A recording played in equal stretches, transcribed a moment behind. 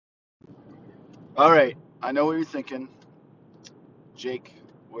All right, I know what you're thinking, Jake.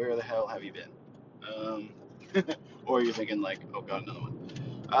 Where the hell have you been? Um, or you're thinking like, oh god, another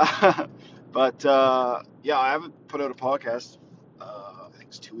one. But yeah, I haven't put out a podcast. I think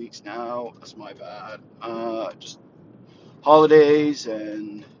it's 2 weeks now. That's my bad. Just holidays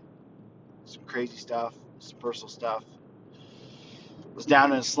and some crazy stuff, some personal stuff. Was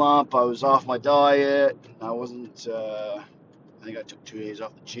down in a slump. I was off my diet. I wasn't. I think I took 2 days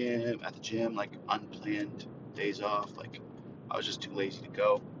off at the gym, like unplanned days off. Like I was just too lazy to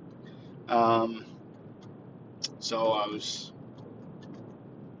go. Um, so I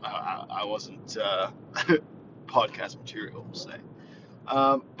wasn't podcast material, we'll say.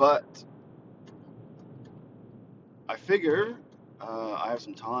 But I figure I have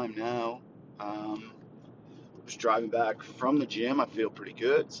some time now. I was driving back from the gym. I feel pretty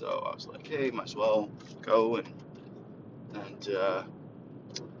good, so I was like, hey, might as well go and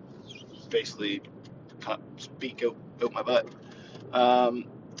basically kind of speak out my butt. Um,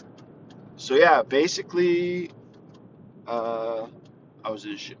 so yeah, basically, uh, I was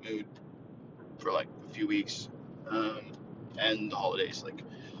in a shit mood for like a few weeks, um, and the holidays, like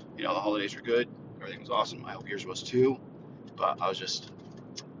the holidays were good. Everything was awesome. I hope yours was too. But I was just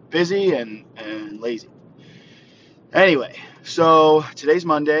busy and lazy. Anyway, so today's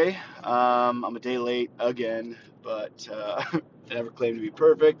Monday. I'm a day late again, but I never claim to be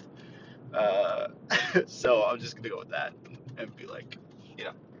perfect. Uh, so I'm just gonna go with that and be like, you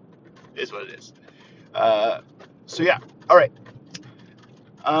know, it is what it is. Uh, so yeah, all right.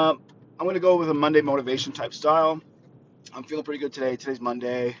 I'm gonna go with a Monday motivation type style. I'm feeling pretty good today. Today's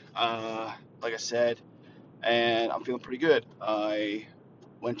Monday, like I said, and I'm feeling pretty good. I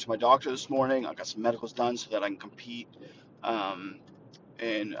went to my doctor this morning. I got some medicals done so that I can compete um,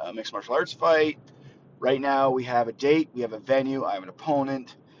 in a mixed martial arts fight. Right now, we have a date, we have a venue, I have an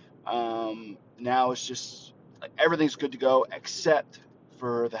opponent. Now it's just like everything's good to go except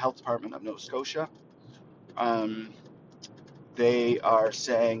for the health department of Nova Scotia. Um, they are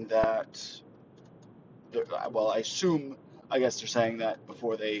saying that, well, I guess they're saying that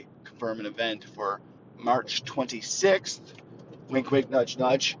before they confirm an event for March 26th, wink, wink, nudge,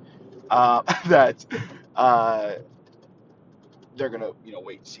 nudge, that uh, they're going to,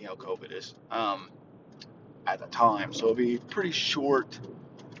 wait and see how COVID is at the time. So it'll be pretty short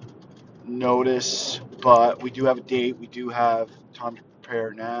notice, but we do have a date. We do have time to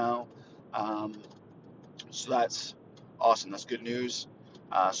prepare now. Um, so that's awesome. That's good news.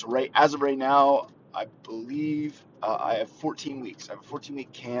 So as of right now, I believe I have 14 weeks. I have a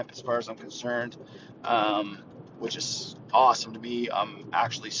 14-week camp as far as I'm concerned, um, which is awesome to me. I'm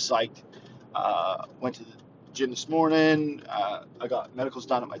actually psyched. Went to the gym this morning. I got medicals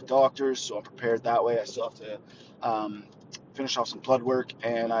done at my doctor's, so I'm prepared that way. I still have to finish off some blood work,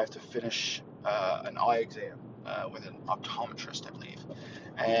 and I have to finish an eye exam with an optometrist, I believe.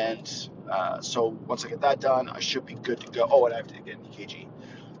 And so once I get that done, I should be good to go. Oh, and I have to get an EKG.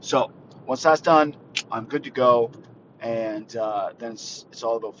 So once that's done, I'm good to go. And then it's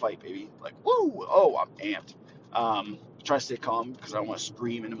all about fight, baby. Like, woo! Oh, I'm amped. Try to stay calm because I don't want to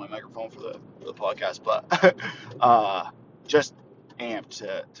scream into my microphone for the podcast, but just amped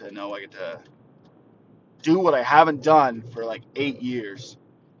to know I get to do what I haven't done for like 8 years.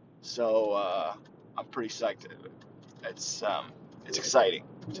 So I'm pretty psyched. It's um, it's exciting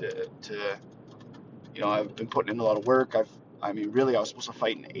to I've been putting in a lot of work. I mean really I was supposed to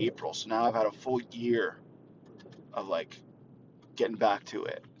fight in April, so now I've had a full year of like getting back to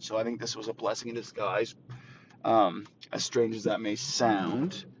it. So I think this was a blessing in disguise. As strange as that may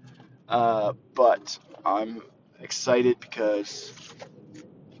sound, but I'm excited because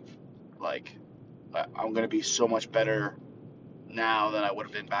like I'm gonna be so much better now than I would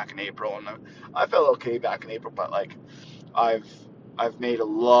have been back in April, and I felt okay back in April, but like I've I've made a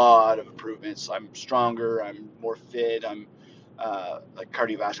lot of improvements. I'm stronger. I'm more fit. I'm like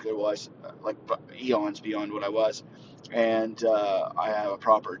cardiovascular wise, like eons beyond what I was, and I have a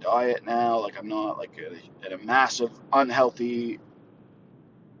proper diet now. Like I'm not like at a massive unhealthy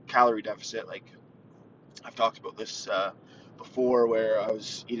calorie deficit. Like I've talked about this before, where I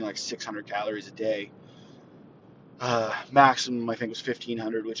was eating like 600 calories a day. Maximum I think was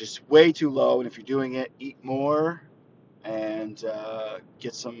 1,500, which is way too low. And if you're doing it, eat more and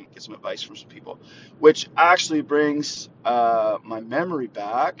get some advice from some people, which actually brings my memory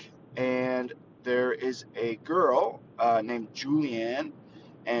back. And there is a girl named Julianne,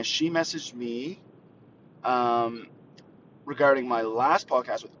 and she messaged me um, regarding my last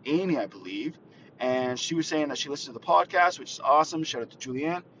podcast with Amy, I believe, and she was saying that she listened to the podcast, which is awesome. Shout out to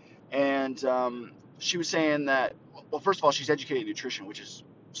Julianne, and she was saying that, well, first of all, she's educated in nutrition, which is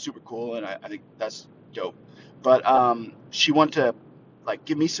super cool, and I think that's dope. But she wanted to like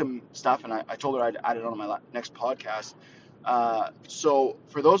give me some stuff, and I told her I'd add it on my next podcast. So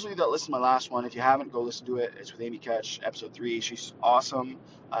for those of you that listened to my last one, if you haven't, go listen to it. It's with Amy Ketch, episode 3. She's awesome.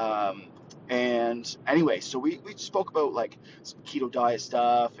 Um, and anyway, so we spoke about like some keto diet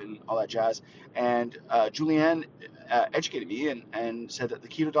stuff and all that jazz. And Julianne educated me and said that the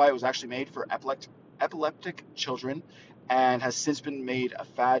keto diet was actually made for epileptic children and has since been made a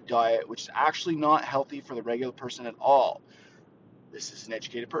fad diet, which is actually not healthy for the regular person at all. This is an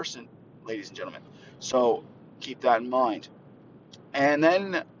educated person, ladies and gentlemen. So keep that in mind. And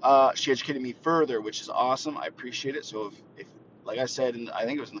then she educated me further, which is awesome. I appreciate it. So if like I said, and I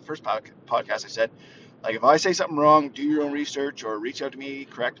think it was in the first podcast, I said, like, if I say something wrong, do your own research or reach out to me,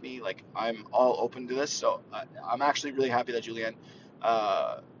 correct me. Like, I'm all open to this. So I'm actually really happy that Julianne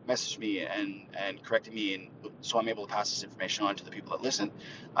messaged me and corrected me, and so I'm able to pass this information on to the people that listen.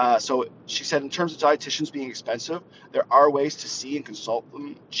 So she said, in terms of dietitians being expensive, there are ways to see and consult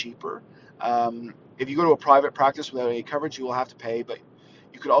them cheaper. If you go to a private practice without any coverage, you will have to pay, but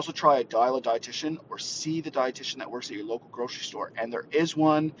you could also try a dial a dietitian or see the dietitian that works at your local grocery store. And there is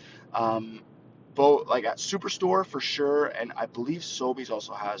one, both like at Superstore for sure, and I believe Sobeys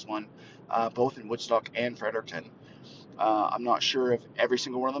also has one, both in Woodstock and Fredericton. I'm not sure if every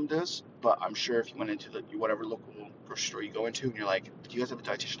single one of them does, but I'm sure if you went into whatever local grocery store you go into and you're like, do you guys have a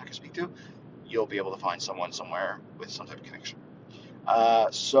dietitian I can speak to? You'll be able to find someone somewhere with some type of connection.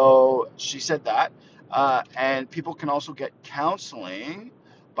 So she said that. And people can also get counseling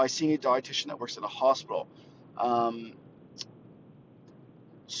by seeing a dietitian that works at a hospital. Um,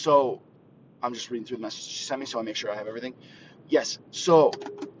 so I'm just reading through the message she sent me so I make sure I have everything. Yes, so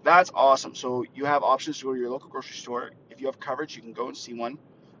that's awesome. So you have options to go to your local grocery store. If you have coverage, you can go and see one.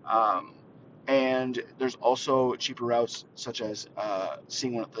 Um, and there's also cheaper routes, such as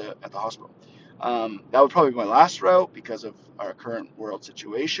seeing one at the hospital. That would probably be my last route because of our current world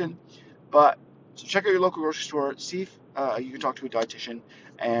situation. But so check out your local grocery store, see if you can talk to a dietitian,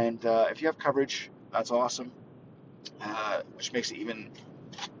 and if you have coverage, that's awesome, which makes it even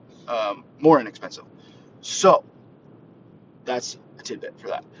more inexpensive. So that's a tidbit for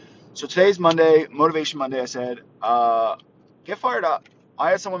that. So today's Monday, Motivation Monday. I said, get fired up.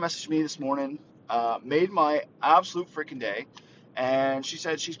 I had someone message me this morning, made my absolute freaking day, and she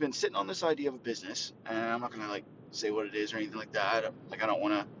said she's been sitting on this idea of a business, and I'm not gonna like say what it is or anything like that. Like I don't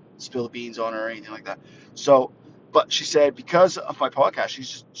want to spill the beans on her or anything like that. So, but she said because of my podcast,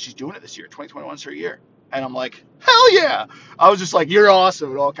 she's doing it this year. 2021 is her year, and I'm like, hell yeah! I was just like, you're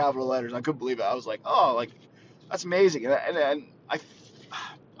awesome in all capital letters. I couldn't believe it. I was like, oh, like that's amazing. And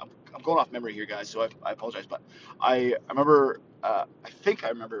I'm going off memory here, guys, so I apologize. But I remember, I think I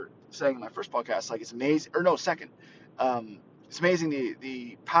remember saying in my first podcast, like it's amazing, or no, second, it's amazing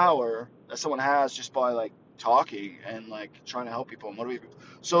the power that someone has just by like talking and like trying to help people and motivate people.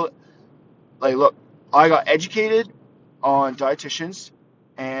 So like, look, I got educated on dietitians,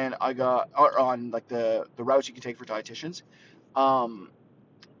 and I got or on like the routes you can take for dietitians. Um,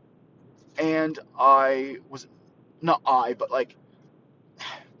 and I was not but like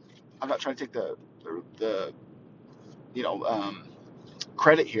I'm not trying to take the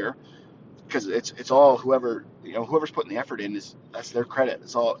credit here because it's all whoever's putting the effort in is that's their credit.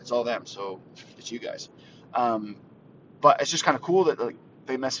 It's all them. So it's you guys. Um, but it's just kind of cool that like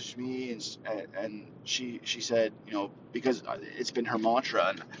they messaged me and she said because it's been her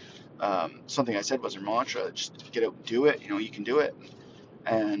mantra and something I said was her mantra, just get out and do it. You can do it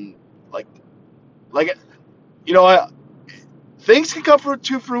and like like I things can come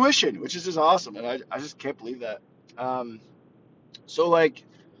to fruition, which is just awesome, and I just can't believe that. Um, so like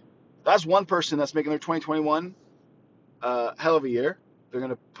that's one person that's making their 2021 hell of a year. They're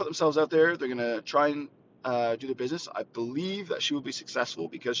gonna put themselves out there. They're gonna try and do their business. I believe that she will be successful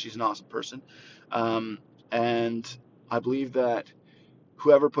because she's an awesome person, um, and I believe that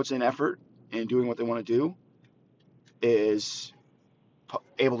whoever puts in effort in doing what they want to do is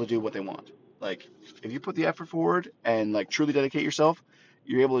able to do what they want. Like if you put the effort forward and like truly dedicate yourself,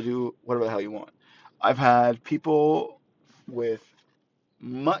 you're able to do whatever the hell you want. I've had people with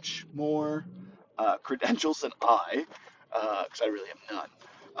much more credentials than because I really have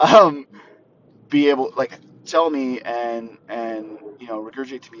none, be able like tell me and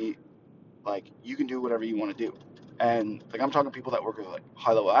regurgitate to me like you can do whatever you want to do. And like I'm talking people that work with like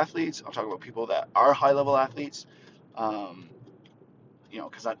high level athletes. I'm talking about people that are high level athletes. Um,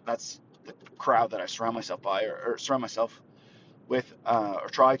 because that's the crowd that I surround myself by or surround myself with or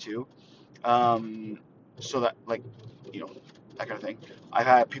try to. So that like that kind of thing. I've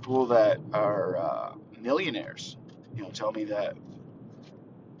had people that are millionaires, tell me that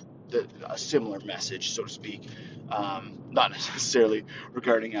a similar message, so to speak. Not necessarily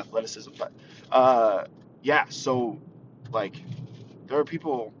regarding athleticism, but yeah. So like there are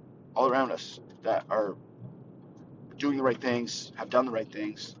people all around us that are doing the right things, have done the right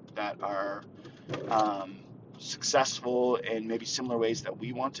things, that are um, successful in maybe similar ways that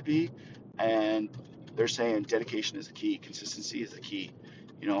we want to be, and they're saying dedication is the key, consistency is the key.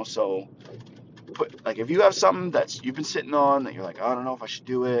 So put like if you have something that's you've been sitting on that you're like, I don't know if I should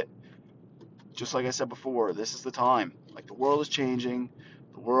do it. Just like I said before, this is the time. Like the world is changing,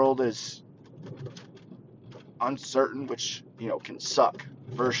 the world is uncertain, which can suck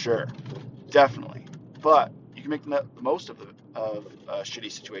for sure, definitely. But you can make the most of a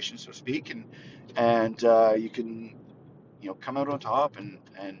shitty situation, so to speak, and you can come out on top and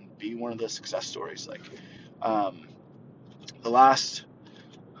be one of the success stories. Like um, the last,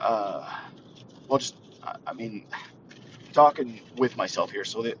 well, just I mean, talking with myself here,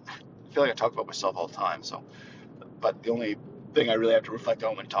 so that I feel like I talk about myself all the time. So, but the only thing I really have to reflect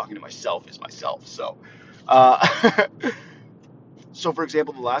on when talking to myself is myself. So, uh, so for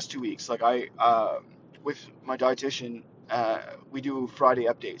example, the last 2 weeks, like with my dietitian, we do Friday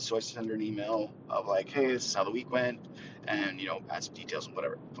updates. So I send her an email of like, hey, this is how the week went, and add some details and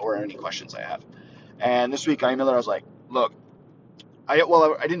whatever, or any questions I have. And this week I emailed her. I was like, look, I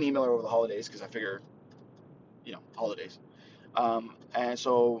didn't email her over the holidays because I figure, holidays. And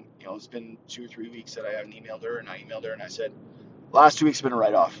so it's been 2 or 3 weeks that I haven't emailed her, and I emailed her and I said, last 2 weeks have been a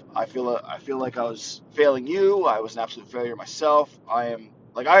write-off. I feel like I was failing you. I was an absolute failure myself. I am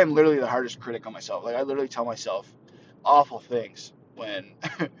literally the hardest critic on myself. Like I literally tell myself awful things when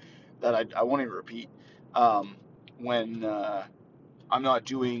that I won't even repeat. When I'm not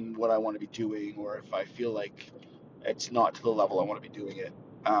doing what I want to be doing, or if I feel like it's not to the level I want to be doing it.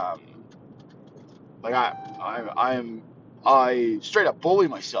 Um, like I straight up bully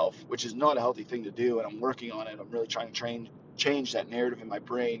myself, which is not a healthy thing to do, and I'm working on it. I'm really trying to change that narrative in my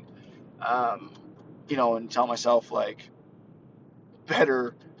brain, um, and tell myself like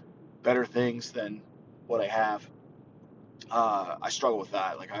better things than what I have. I struggle with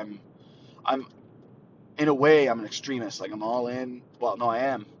that. Like I'm in a way I'm an extremist. Like I'm all in. Well, no, I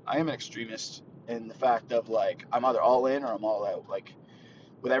am an extremist in the fact of like I'm either all in or I'm all out. Like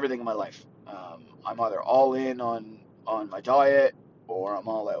with everything in my life, I'm either all in on my diet or I'm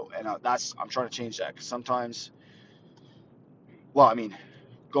all out, and I'm trying to change that because sometimes, well, I mean,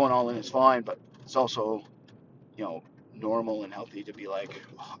 going all in is fine, but it's also you know normal and healthy to be like,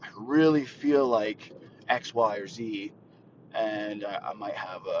 oh, I really feel like X, Y, or Z, and I might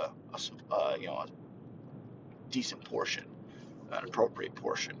have a decent portion, an appropriate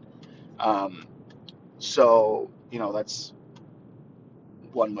portion. Um, so that's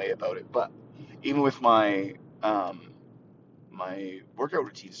one way about it. But even with my workout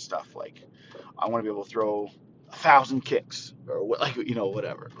routine stuff, like I want to be able to throw 1,000 kicks or like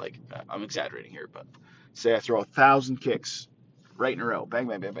whatever. Like I'm exaggerating here, but say I throw 1,000 kicks right in a row, bang,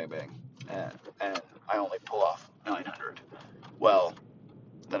 bang, bang, bang, bang, and I only pull off 900. Well,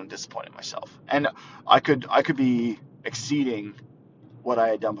 then I'm disappointed in myself, and I could be exceeding what I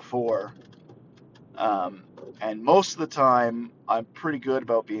had done before. Um, and most of the time, I'm pretty good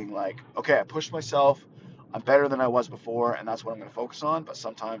about being like, okay, I pushed myself. I'm better than I was before, and that's what I'm going to focus on. But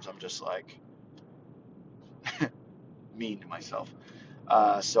sometimes I'm just like mean to myself.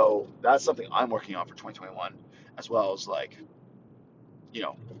 So that's something I'm working on for 2021, as well as like, you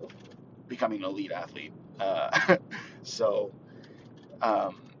know, becoming an elite athlete. So,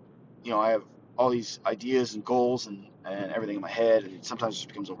 um, I have all these ideas and goals and everything in my head, and sometimes it just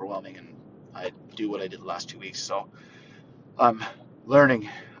becomes overwhelming, and I do what I did the last 2 weeks. So I'm learning.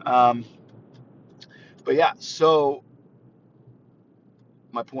 Um, but yeah, so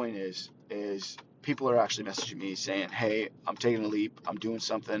my point is people are actually messaging me saying, "Hey, I'm taking a leap. I'm doing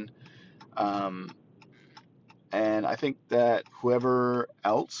something." Um, and I think that whoever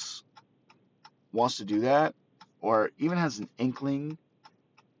else wants to do that, or even has an inkling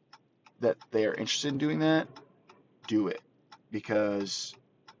that they are interested in doing that, do it. Because,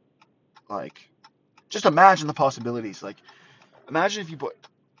 like, just imagine the possibilities. Like, imagine if you put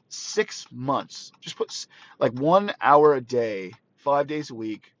 6 months, just put like 1 hour a day, 5 days a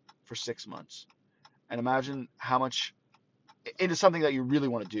week for 6 months. And imagine how much into something that you really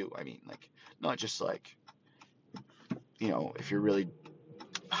want to do. I mean, like, not just like, if you're really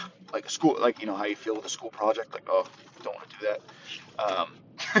like a school, like, how you feel with a school project, like, oh, don't want to do that,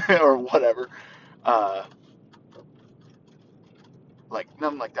 or whatever. Uh, like,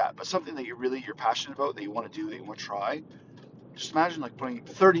 nothing like that, but something that you're passionate about, that you want to do, that you want to try. Just imagine like putting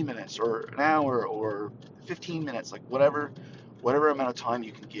 30 minutes or an hour or 15 minutes, like whatever whatever amount of time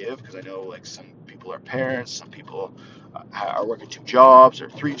you can give, because I know like some people are parents, some people are working 2 jobs or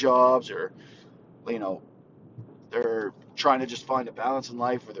 3 jobs, or you know they're trying to just find a balance in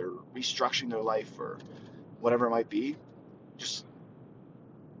life, or they're restructuring their life, or whatever it might be. Just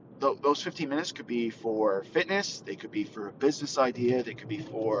those 15 minutes could be for fitness, they could be for a business idea, they could be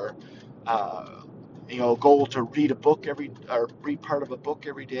for uh, a goal to read a book or read part of a book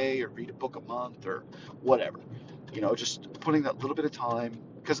every day, or read a book a month, or whatever. Just putting that little bit of time,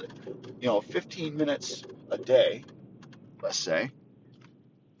 because 15 minutes a day, let's say,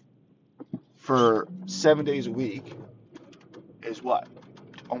 for 7 days a week is what?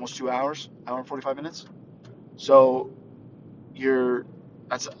 Almost 2 hours, hour and 45 minutes. So you're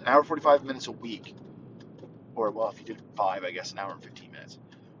that's an hour and 45 minutes a week, or well, if you did five, I guess an hour and 15 minutes.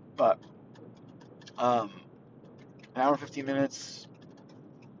 But um, an hour and 15 minutes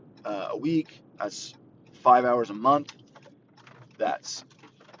a week, that's 5 hours a month. That's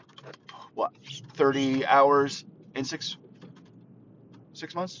what, 30 hours in six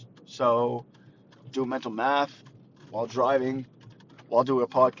months. So do mental math while driving, while doing a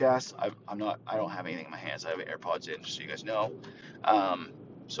podcast. I don't have anything in my hands. I have AirPods in, just so you guys know. Um,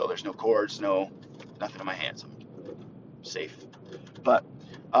 so there's no cords, nothing in my hands. I'm safe. But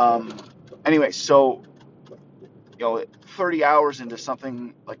um, anyway, so 30 hours into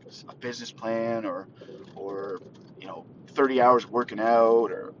something like a business plan, or 30 hours working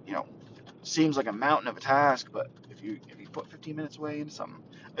out, or seems like a mountain of a task, but if you put 15 minutes away into something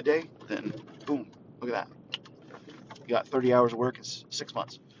a day, then boom, look at that. You got 30 hours of work in 6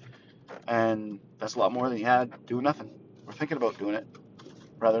 months, and that's a lot more than you had doing nothing or thinking about doing it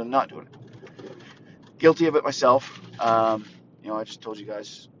rather than not doing it. Guilty of it myself. I just told you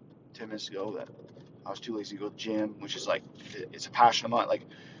guys 10 minutes ago that I was too lazy to go to the gym, which is like, it's a passion of mine. Like,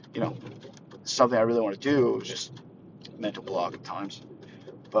 you know, something I really want to do. It was just mental block at times.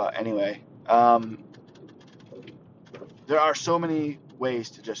 But anyway, there are so many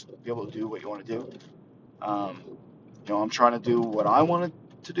ways to just be able to do what you want to do. Um, I'm trying to do what I wanted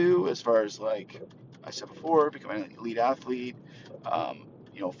to do, as far as, like I said before, becoming an elite athlete,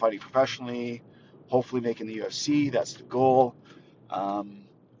 fighting professionally, hopefully making the UFC. That's the goal. Um,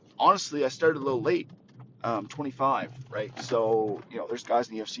 Honestly, I started a little late, 25, right? So, there's guys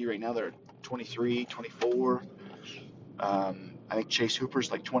in the UFC right now that are 23, 24. I think Chase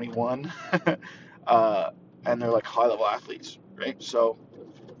Hooper's like 21, uh, and they're like high level athletes, right? So,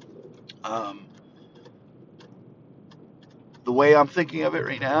 um, the way I'm thinking of it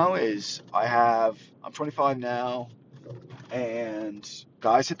right now is I'm 25 now, and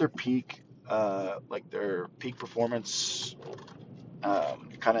guys hit their peak, like their peak performance,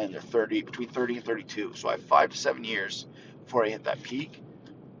 kind of in their between 30 and 32. So I have 5 to 7 years before I hit that peak,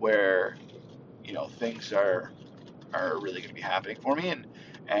 where things are really going to be happening for me,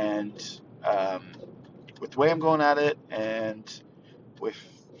 and with the way I'm going at it, and with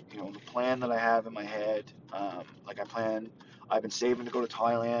the plan that I have in my head, like I've been saving to go to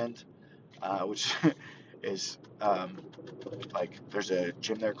Thailand, which is like, there's a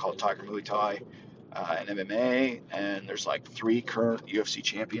gym there called Tiger Muay Thai and MMA, and there's like 3 current UFC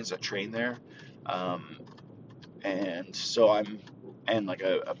champions that train there, um, and so and like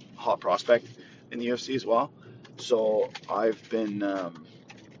a hot prospect in the UFC as well. So I've been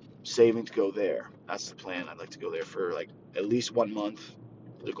saving to go there. That's the plan. I'd like to go there for like at least 1 month.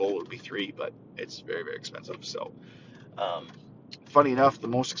 The goal would be 3, but it's very, very expensive. So, um, funny enough, the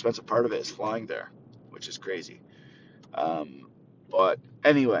most expensive part of it is flying there, which is crazy. Um, but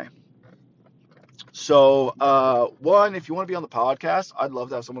anyway, so one, if you want to be on the podcast, I'd love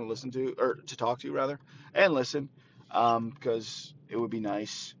to have someone to listen to, or to talk to, rather, and listen, because it would be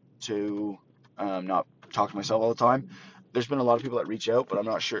nice to not talk to myself all the time. There's been a lot of people that reach out, but I'm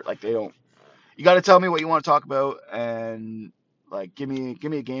not sure. Like, they don't. You got to tell me what you want to talk about, and like give me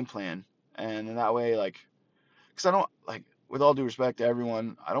a game plan, and in that way, like, because I don't, like, with all due respect to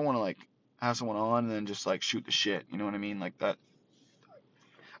everyone, I don't want to like have someone on and then just like shoot the shit. You know what I mean? Like that.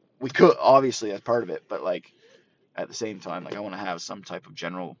 We could, obviously, as part of it, but like at the same time, like, I want to have some type of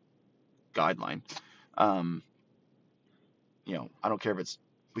general guideline. Um, I don't care if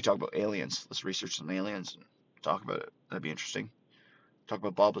we talk about aliens. Let's research some aliens and talk about it. That'd be interesting. Talk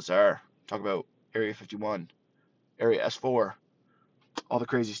about Bob Lazar. Talk about Area 51, Area S4, all the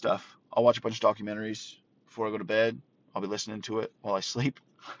crazy stuff. I'll watch a bunch of documentaries before I go to bed. I'll be listening to it while I sleep.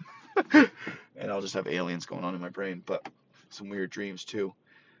 And I'll just have aliens going on in my brain, but some weird dreams too.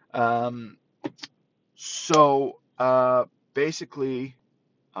 Um, so basically,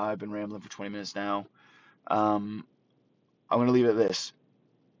 I've been rambling for 20 minutes now. Um, I'm going to leave it at this.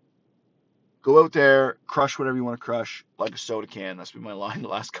 go out there, crush whatever you want to crush, like a soda can. That's been my line the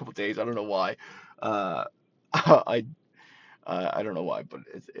last couple of days. I don't know why. Uh, I I don't know why, but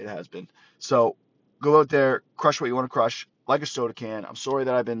it has been. So go out there, crush what you want to crush, like a soda can. I'm sorry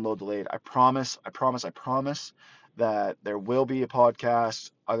that I've been a little delayed. I promise that there will be a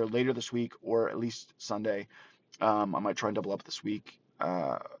podcast either later this week or at least Sunday. I might try and double up this week.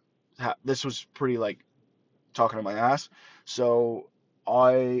 This was pretty like talking to my ass. So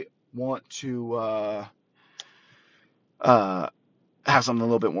I want to uh, have something a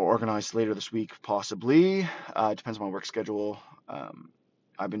little bit more organized later this week, possibly. It depends on my work schedule. Um,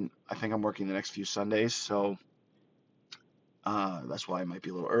 I think I'm working the next few Sundays, so that's why I might be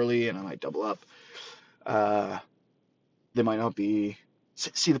a little early and I might double up. Uh, they might not be.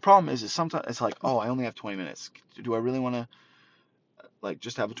 See, the problem is sometimes it's like, oh, I only have 20 minutes. Do I really want to like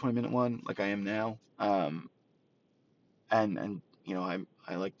just have a 20-minute one like I am now? And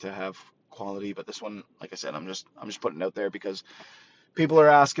I like to have quality, but this one, like I said, I'm just putting it out there because people are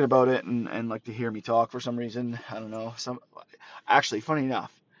asking about it and like to hear me talk for some reason. I don't know. Actually, funny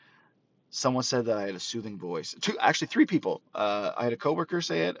enough, someone said that I had a soothing voice. Actually, three people. I had a coworker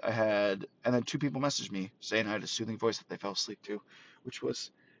say it. And then two people messaged me saying I had a soothing voice that they fell asleep to, which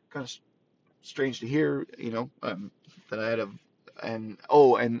was kind of strange to hear. That I had and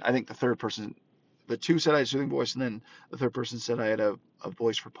I think the two said I had a soothing voice, and then the third person said I had a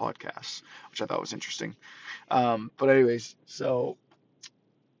voice for podcasts, which I thought was interesting. But anyways, so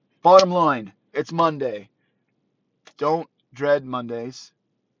bottom line, it's Monday. Don't dread Mondays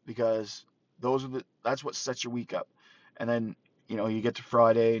because that's what sets your week up. And then, you get to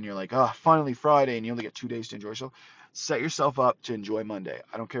Friday and you're like, oh, finally Friday, and you only get 2 days to enjoy yourself. Set yourself up to enjoy Monday.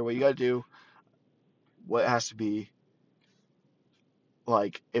 I don't care what you got to do, what it has to be.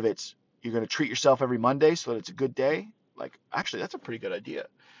 Like, if you're going to treat yourself every Monday so that it's a good day, like, actually, that's a pretty good idea.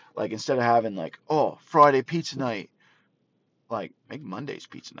 Like, instead of having, like, oh, Friday pizza night, like, make Mondays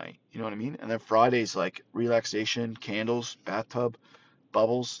pizza night. You know what I mean? And then Fridays, like, relaxation, candles, bathtub,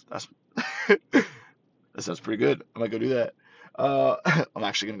 bubbles. That sounds pretty good. I might go do that. I'm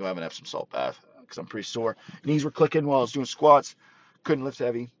actually gonna go have an Epsom salt bath because I'm pretty sore. Knees were clicking while I was doing squats. Couldn't lift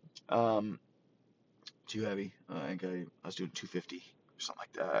heavy. Um, Too heavy. I think I was doing 250 or something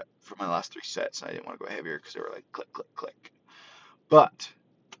like that for my last 3 sets. I didn't want to go heavier because they were like click, click, click. But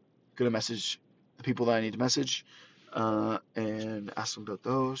gonna message the people that I need to message and ask them about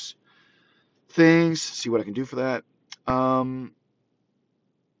those things. See what I can do for that. Um,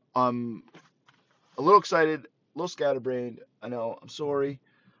 I'm a little excited, a little scatterbrained. I know. I'm sorry.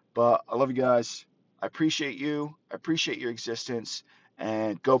 But I love you guys. I appreciate you. I appreciate your existence.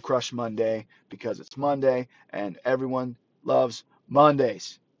 And go crush Monday because it's Monday and everyone loves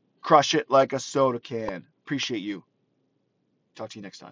Mondays. Crush it like a soda can. Appreciate you. Talk to you next time.